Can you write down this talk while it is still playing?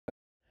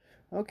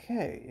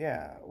Okay,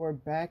 yeah, we're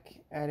back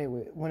at it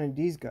with one of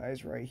these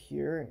guys right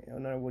here,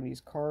 another one of these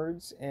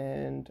cards,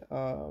 and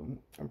I'm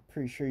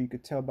pretty sure you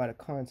could tell by the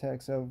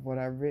context of what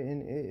I've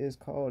written. It is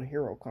called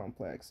Hero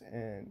Complex,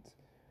 and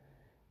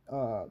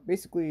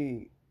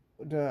basically,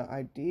 the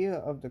idea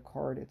of the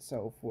card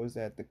itself was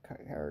that the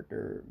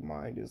character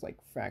mind is like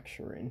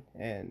fracturing,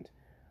 and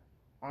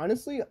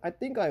honestly, I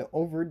think I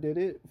overdid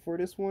it for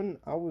this one.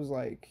 I was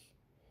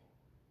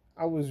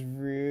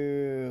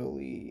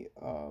really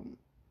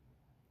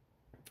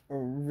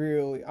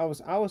I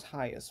was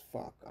high as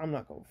fuck. I'm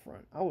not gonna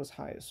front. I was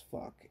high as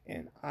fuck,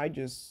 and I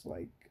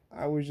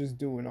was just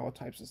doing all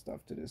types of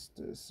stuff to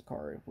this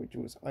card, which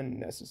was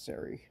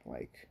unnecessary.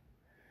 Like,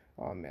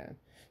 oh man,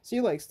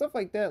 see, like stuff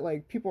like that,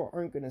 like people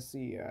aren't gonna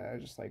see. I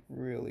just like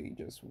really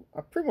just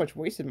I pretty much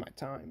wasted my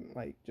time,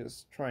 like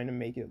just trying to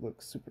make it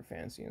look super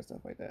fancy and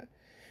stuff like that.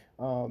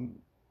 Um,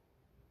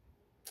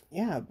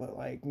 yeah, but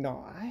like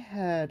no, I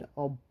had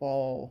a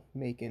ball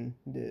making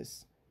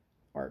this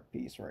art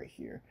piece right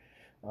here.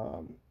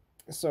 Um,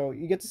 so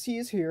you get to see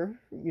his hair,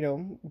 you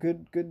know,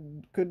 good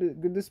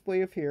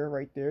display of hair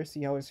right there.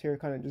 See how his hair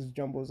kind of just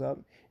jumbles up.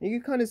 And you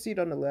can kind of see it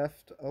on the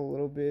left a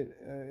little bit.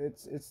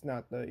 It's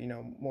not the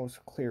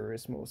most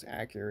clearest, most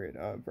accurate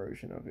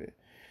version of it.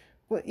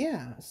 But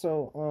yeah,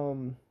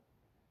 so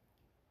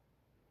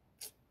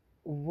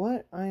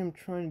what I am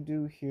trying to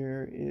do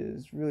here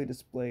is really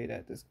display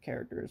that this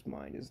character's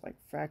mind is like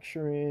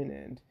fracturing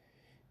and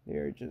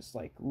they're just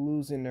like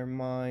losing their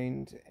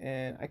mind.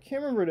 And I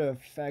can't remember the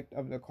effect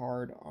of the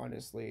card,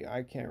 honestly.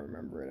 I can't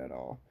remember it at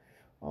all.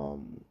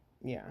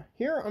 Yeah.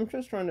 Here I'm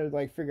just trying to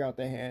like figure out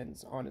the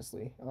hands,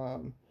 honestly.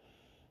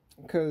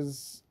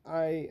 Because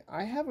I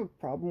have a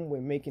problem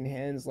with making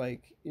hands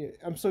like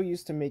I'm so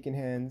used to making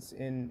hands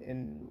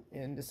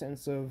in the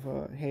sense of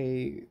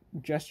hey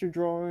gesture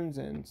drawings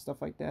and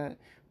stuff like that,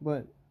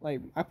 but like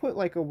I put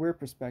like a weird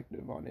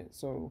perspective on it.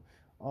 So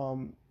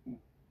um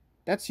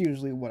that's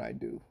usually what I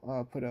do.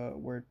 Put a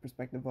word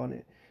perspective on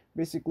it.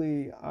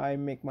 Basically, I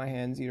make my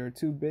hands either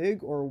too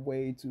big or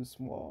way too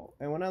small.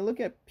 And when I look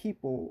at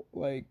people,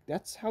 like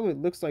that's how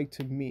it looks like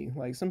to me.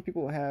 Like some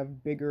people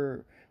have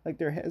bigger, like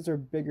their heads are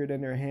bigger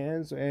than their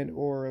hands, and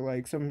or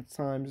like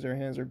sometimes their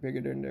hands are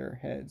bigger than their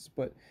heads.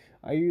 But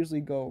I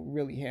usually go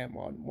really ham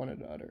on one or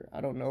the other. I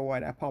don't know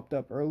why that popped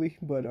up early,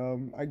 but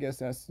I guess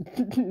that's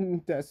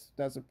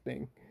that's a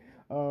thing.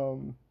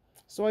 Um,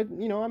 so I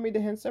made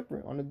the hand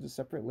separate on a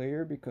separate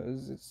layer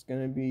because it's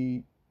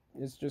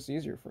just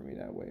easier for me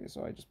that way.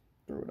 So I just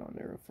threw it on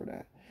there for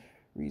that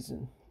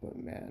reason. But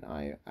man,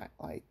 I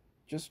like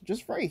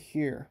just right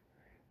here,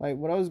 like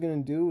what I was gonna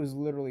do is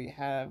literally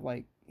have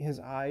like his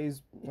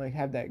eyes like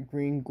have that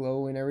green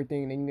glow and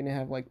everything, and then you're gonna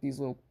have like these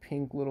little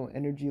pink little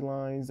energy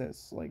lines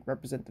that's like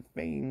represent the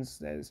veins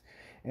that's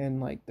and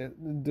like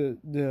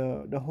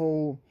the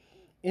whole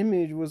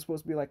image was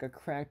supposed to be like a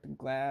cracked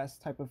glass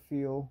type of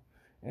feel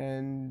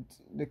and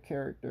the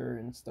character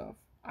and stuff.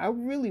 I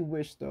really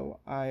wish though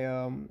I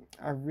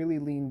really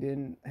leaned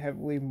in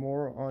heavily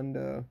more on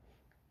the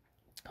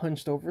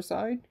hunched over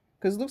side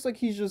because it looks like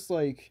he's just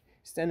like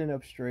standing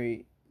up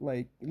straight.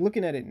 Like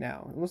looking at it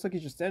now, it looks like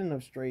he's just standing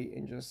up straight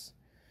and just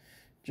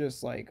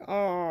like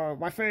oh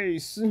my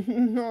face,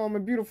 oh my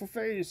beautiful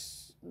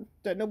face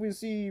that nobody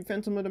see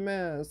Phantom of the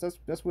Mask.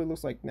 That's what it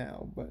looks like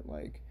now. But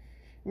like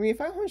I mean,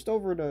 if I hunched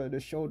over the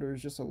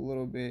shoulders just a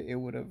little bit, it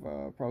would have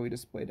probably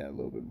displayed that a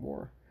little bit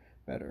more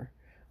better.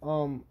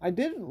 I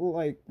did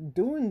like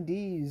doing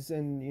these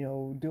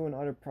and doing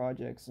other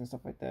projects and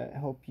stuff like that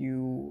help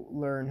you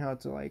learn how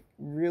to like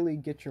really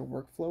get your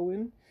workflow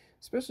in,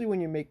 especially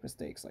when you make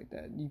mistakes like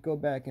that. You go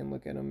back and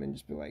look at them and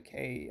just be like,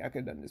 hey, I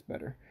could have done this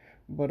better.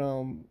 But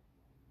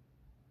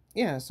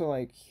yeah. So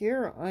like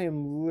here, I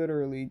am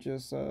literally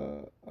just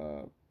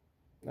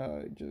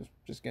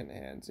getting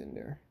hands in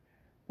there.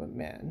 But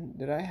man,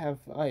 did I have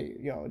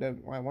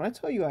when I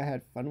tell you I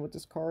had fun with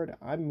this card,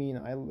 I mean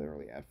I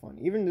literally had fun.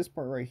 Even this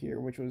part right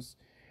here, which was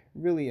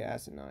really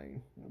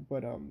asinine.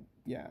 But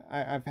yeah,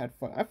 I've had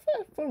fun. I've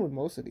had fun with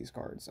most of these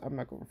cards. I'm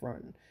not gonna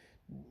front.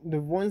 The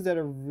ones that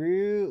are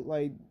real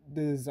like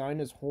the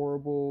design is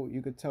horrible,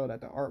 you could tell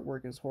that the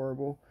artwork is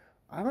horrible.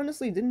 I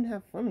honestly didn't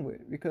have fun with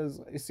it because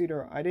it's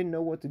either I didn't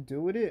know what to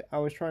do with it, I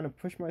was trying to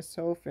push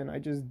myself and I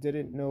just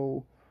didn't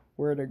know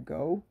where to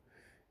go.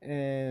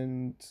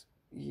 And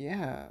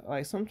yeah,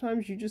 like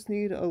sometimes you just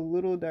need a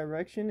little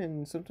direction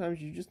and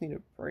sometimes you just need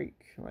a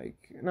break.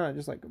 Like not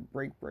just like a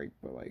break,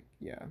 but like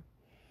yeah.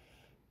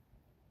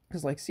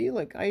 Cause like see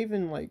like I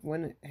even like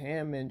went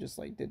ham and just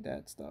like did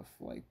that stuff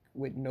like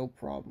with no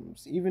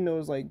problems. Even though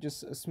it's like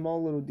just a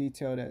small little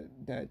detail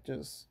that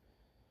just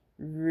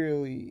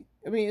really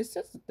I mean it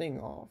sets the thing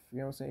off, you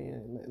know what I'm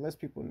saying? It lets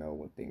people know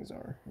what things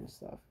are and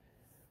stuff.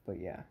 But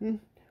yeah.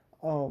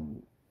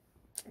 Um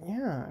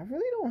yeah, I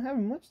really don't have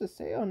much to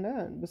say on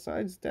that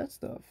besides that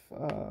stuff.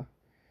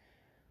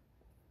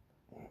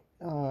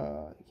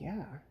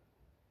 Yeah.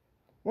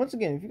 Once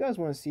again, if you guys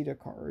want to see the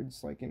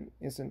cards like in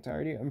its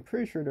entirety, I'm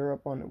pretty sure they're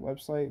up on the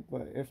website.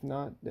 But if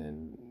not,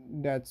 then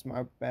that's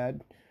my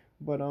bad.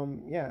 But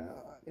yeah,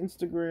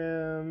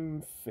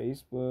 Instagram,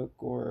 Facebook,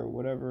 or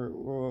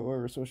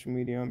whatever social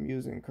media I'm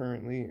using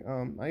currently.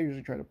 I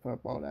usually try to put up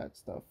all that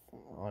stuff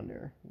on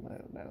there.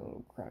 That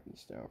little crappy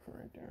stuff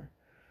right there.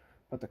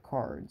 But the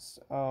cards,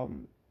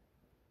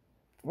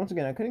 once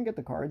again, I couldn't get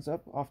the cards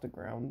up off the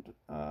ground.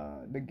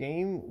 The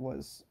game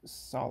was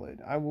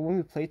solid. I when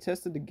we play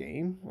tested the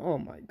game, oh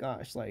my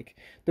gosh! Like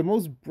the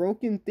most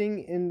broken thing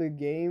in the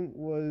game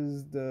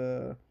was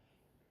a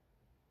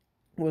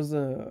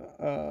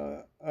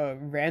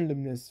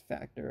randomness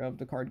factor of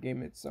the card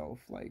game itself.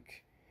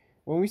 Like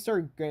when we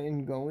start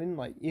getting going,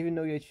 like even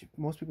though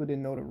most people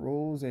didn't know the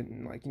rules,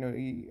 and like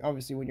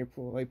obviously when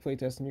you're play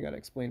testing, you gotta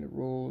explain the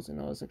rules and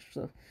all this extra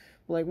stuff.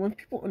 But like when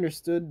people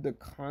understood the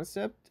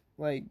concept,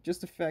 like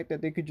just the fact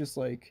that they could just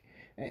like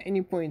at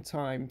any point in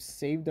time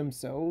save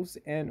themselves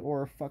and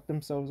or fuck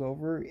themselves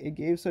over, it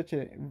gave such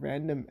a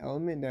random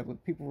element that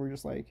people were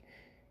just like,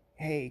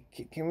 hey,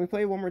 can we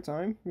play one more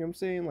time? You know what I'm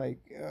saying? Like,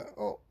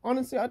 oh,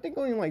 honestly, I think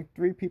only like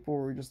three people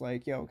were just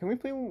like, yo, can we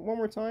play one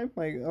more time?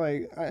 Like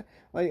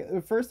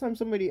the first time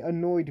somebody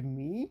annoyed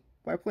me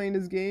by playing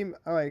this game,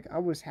 like I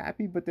was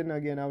happy, but then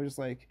again, I was just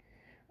like,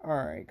 all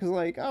right, cause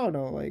like I don't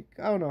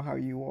know how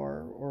you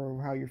are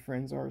or how your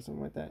friends are or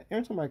something like that.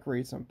 Every time I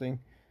create something,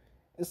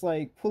 it's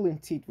like pulling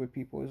teeth with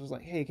people. It's just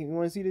like, hey, can you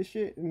want to see this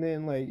shit? And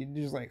then like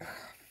you're just like,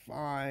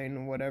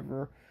 fine,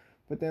 whatever.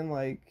 But then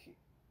like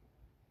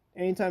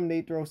anytime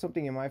they throw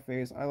something in my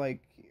face, I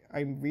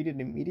read it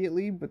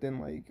immediately, but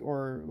then like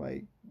or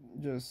like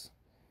just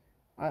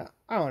I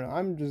don't know.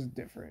 I'm just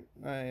different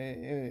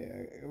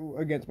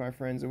against my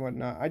friends and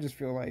whatnot. I just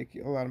feel like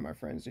a lot of my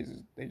friends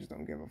they just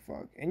don't give a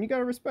fuck, and you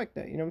gotta respect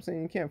that. You know what I'm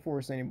saying? You can't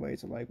force anybody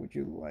to like what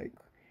you like.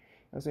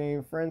 I'm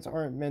saying friends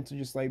aren't meant to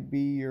just like be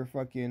your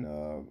fucking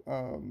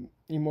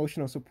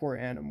emotional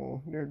support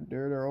animal. They're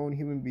their own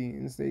human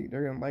beings.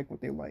 They're gonna like what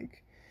they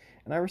like,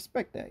 and I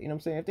respect that. You know what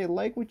I'm saying? If they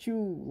like what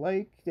you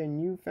like, then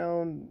you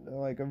found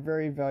like a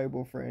very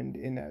valuable friend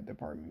in that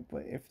department.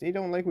 But if they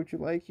don't like what you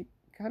like, you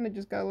kind of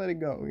just gotta let it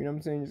go. You know what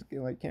I'm saying? Just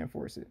like can't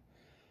force it.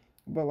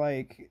 But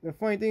like the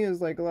funny thing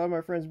is like a lot of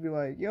my friends be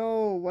like,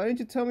 "Yo, why didn't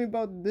you tell me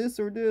about this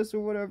or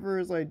whatever?"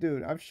 It's like,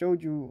 dude, I've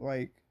showed you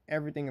like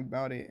everything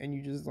about it, and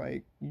you just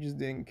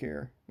didn't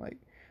care. Like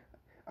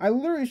I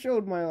literally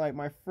showed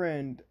my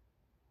friend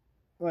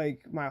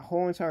like my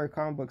whole entire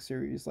comic book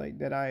series like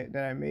that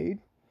I made.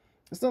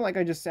 It's not like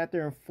I just sat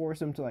there and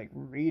forced him to like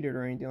read it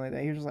or anything like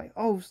that. He was just like,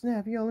 "Oh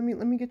snap, yo, let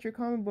me get your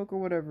comic book or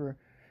whatever."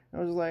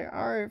 And I was like,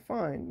 "All right,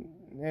 fine."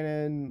 And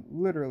then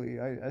literally,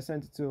 I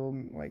sent it to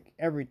him like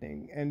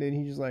everything, and then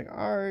he just like,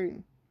 "All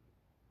right."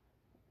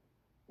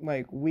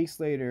 Like weeks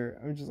later,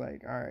 I'm just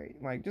like, "All right,"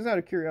 like just out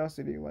of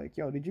curiosity, like,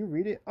 "Yo, did you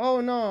read it?" "Oh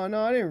no,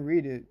 I didn't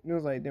read it." And it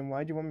was like, "Then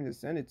why'd you want me to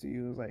send it to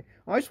you?" It was like,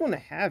 "Oh, I just want to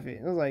have it."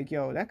 And I was like,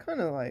 "Yo, that kind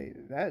of like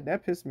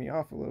that pissed me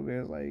off a little bit."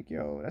 It was like,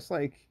 "Yo, that's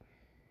like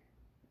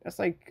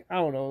I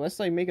don't know. That's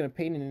like making a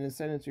painting and then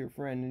sending it to your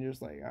friend and you're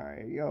just like, all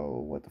right, yo,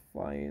 what the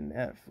flying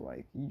f?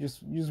 Like you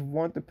just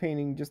want the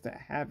painting just to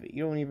have it.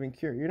 You don't even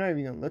care. You're not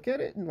even gonna look at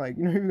it. And like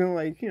you're not even gonna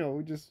like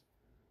just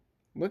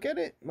look at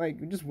it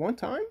like just one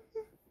time.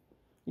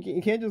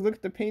 You can't just look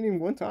at the painting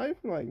one time.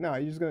 Like no,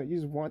 you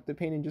just want the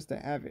painting just to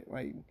have it.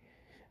 Like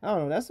I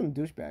don't know. That's some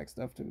douchebag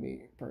stuff to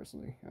me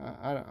personally.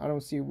 I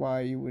don't see why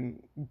you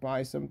wouldn't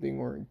buy something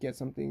or get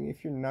something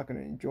if you're not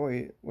gonna enjoy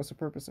it. What's the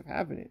purpose of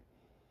having it?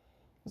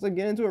 It's like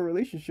get into a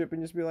relationship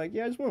and just be like,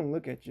 yeah, I just want to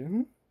look at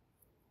you.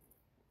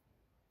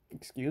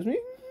 Excuse me?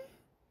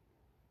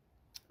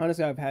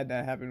 Honestly, I've had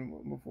that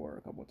happen before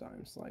a couple of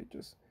times. Like,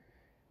 just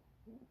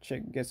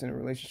chick gets in a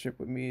relationship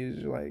with me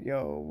is like,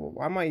 yo, well,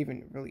 why am I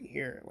even really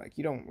here? Like,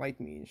 you don't like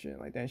me and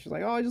shit like that. And she's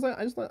like, oh, I just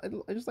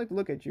like to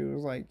look at you. It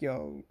was like,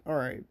 yo, all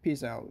right,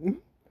 peace out,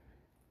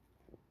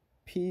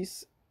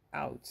 peace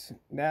out.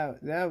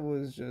 That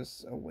was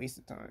just a waste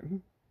of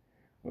time.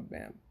 But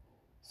bam.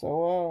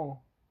 So,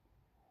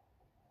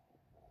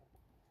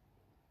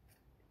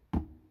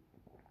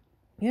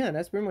 yeah,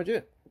 that's pretty much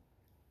it.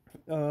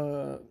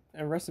 And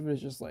rest of it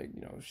is just like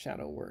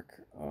shadow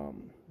work.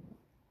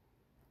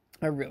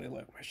 I really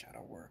like my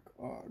shadow work.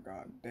 Oh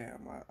god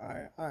damn,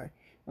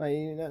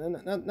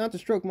 like not to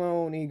stroke my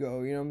own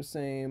ego, you know what I'm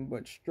saying,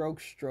 but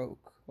stroke,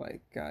 like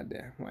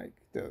goddamn, like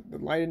the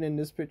lighting in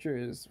this picture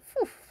is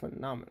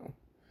phenomenal.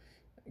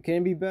 Can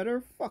it be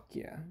better? Fuck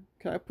yeah.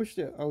 Can I push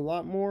it a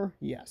lot more?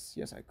 Yes,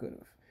 I could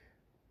have.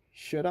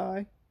 Should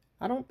I?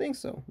 I don't think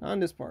so. Not on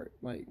this part.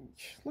 Like,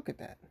 look at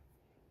that.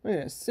 Look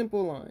at that.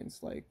 Simple lines.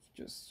 Like,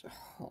 just.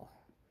 Oh.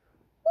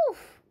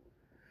 Oof.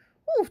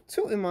 Oof.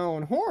 Tooting my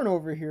own horn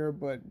over here,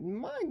 but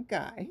my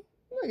guy.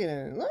 Look at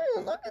it. Look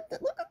at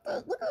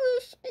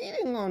the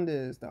shading on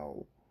this,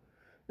 though.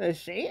 The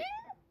shading?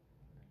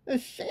 The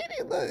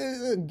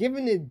shading,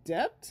 giving it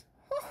depth?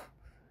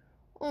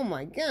 Oh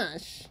my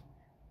gosh.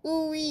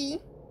 Ooh-wee.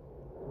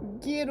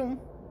 Get him.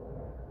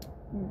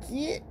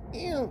 Get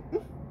him.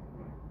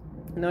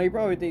 Now you're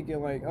probably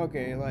thinking like,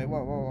 okay, like,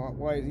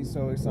 why is he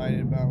so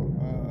excited about?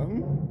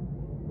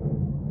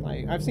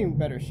 Like I've seen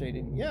better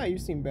shading. Yeah,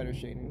 you've seen better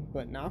shading,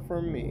 but not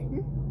from me.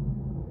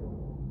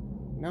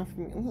 Now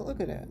for me,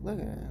 look at that. Look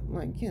at that.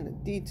 Like getting the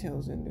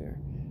details in there.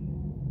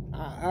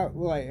 I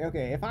like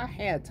okay. If I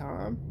had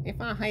time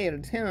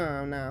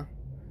now,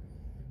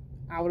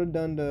 I would have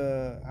done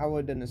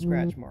the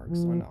scratch marks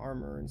on the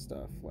armor and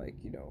stuff. Like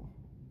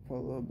put a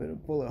little bit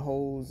of bullet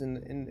holes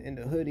in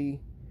the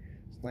hoodie.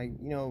 Like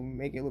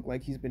make it look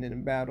like he's been in a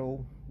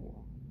battle.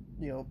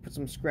 Put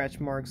some scratch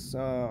marks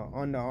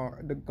on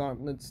the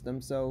gauntlets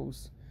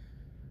themselves.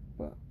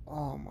 But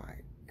oh my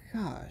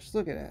gosh,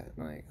 look at that!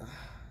 Like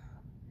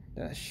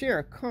the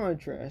sheer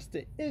contrast,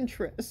 the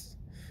interest.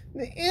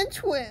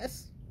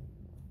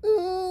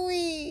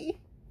 Ooh.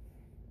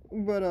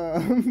 But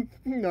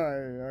no,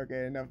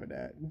 okay, enough of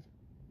that.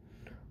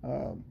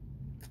 Um,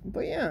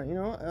 but yeah,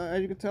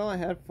 as you can tell, I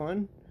had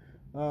fun.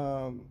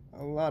 A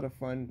lot of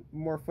fun,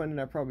 more fun than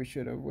I probably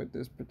should have with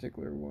this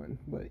particular one.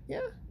 But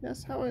yeah,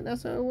 that's how it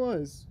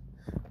was.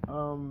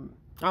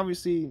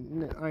 Obviously,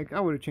 like I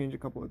would have changed a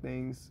couple of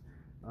things.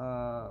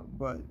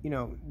 But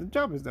the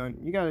job is done.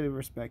 You gotta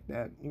respect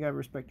that. You gotta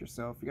respect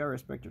yourself. You gotta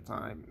respect your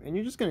time, and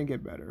you're just gonna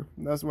get better.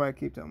 That's why I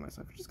keep telling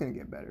myself you're just gonna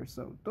get better.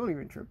 So don't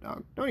even trip,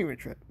 dog. Don't even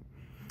trip.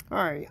 All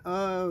right.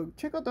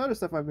 Check out the other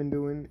stuff I've been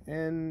doing,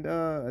 and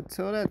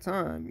until that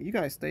time, you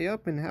guys stay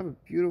up and have a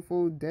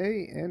beautiful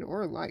day and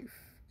or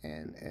life,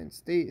 and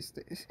stay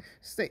sane.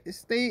 Stay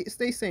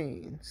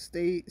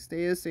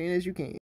as sane as you can.